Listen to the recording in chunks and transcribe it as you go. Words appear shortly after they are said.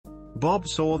Bob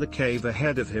saw the cave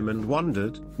ahead of him and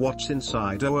wondered, what's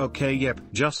inside? Oh okay, yep,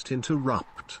 just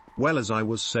interrupt. Well, as I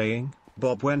was saying,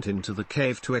 Bob went into the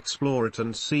cave to explore it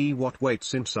and see what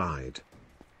waits inside.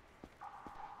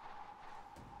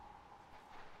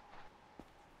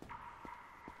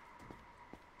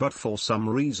 But for some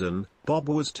reason, Bob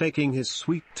was taking his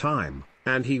sweet time,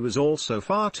 and he was also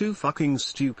far too fucking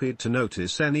stupid to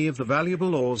notice any of the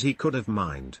valuable ores he could have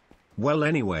mined. Well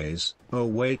anyways, oh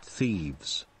wait,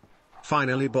 thieves.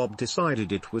 Finally Bob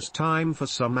decided it was time for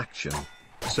some action.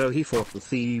 So he fought the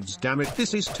thieves. Damn it,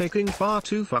 this is taking far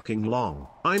too fucking long.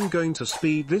 I'm going to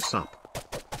speed this up.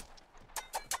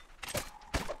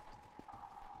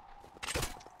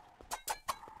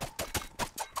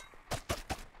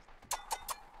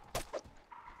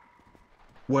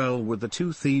 Well, with the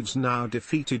two thieves now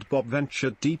defeated, Bob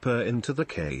ventured deeper into the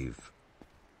cave.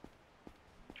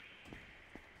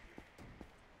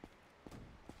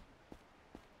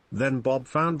 Then Bob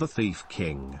found the Thief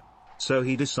King. So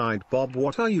he decided, Bob,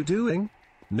 what are you doing?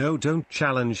 No, don't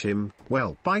challenge him.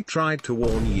 Well, I tried to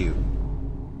warn you.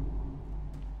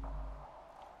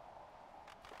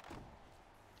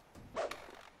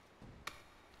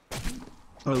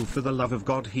 Oh, for the love of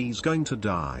God, he's going to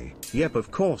die. Yep,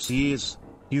 of course he is.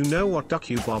 You know what, duck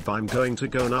you, Bob, I'm going to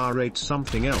go narrate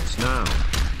something else now.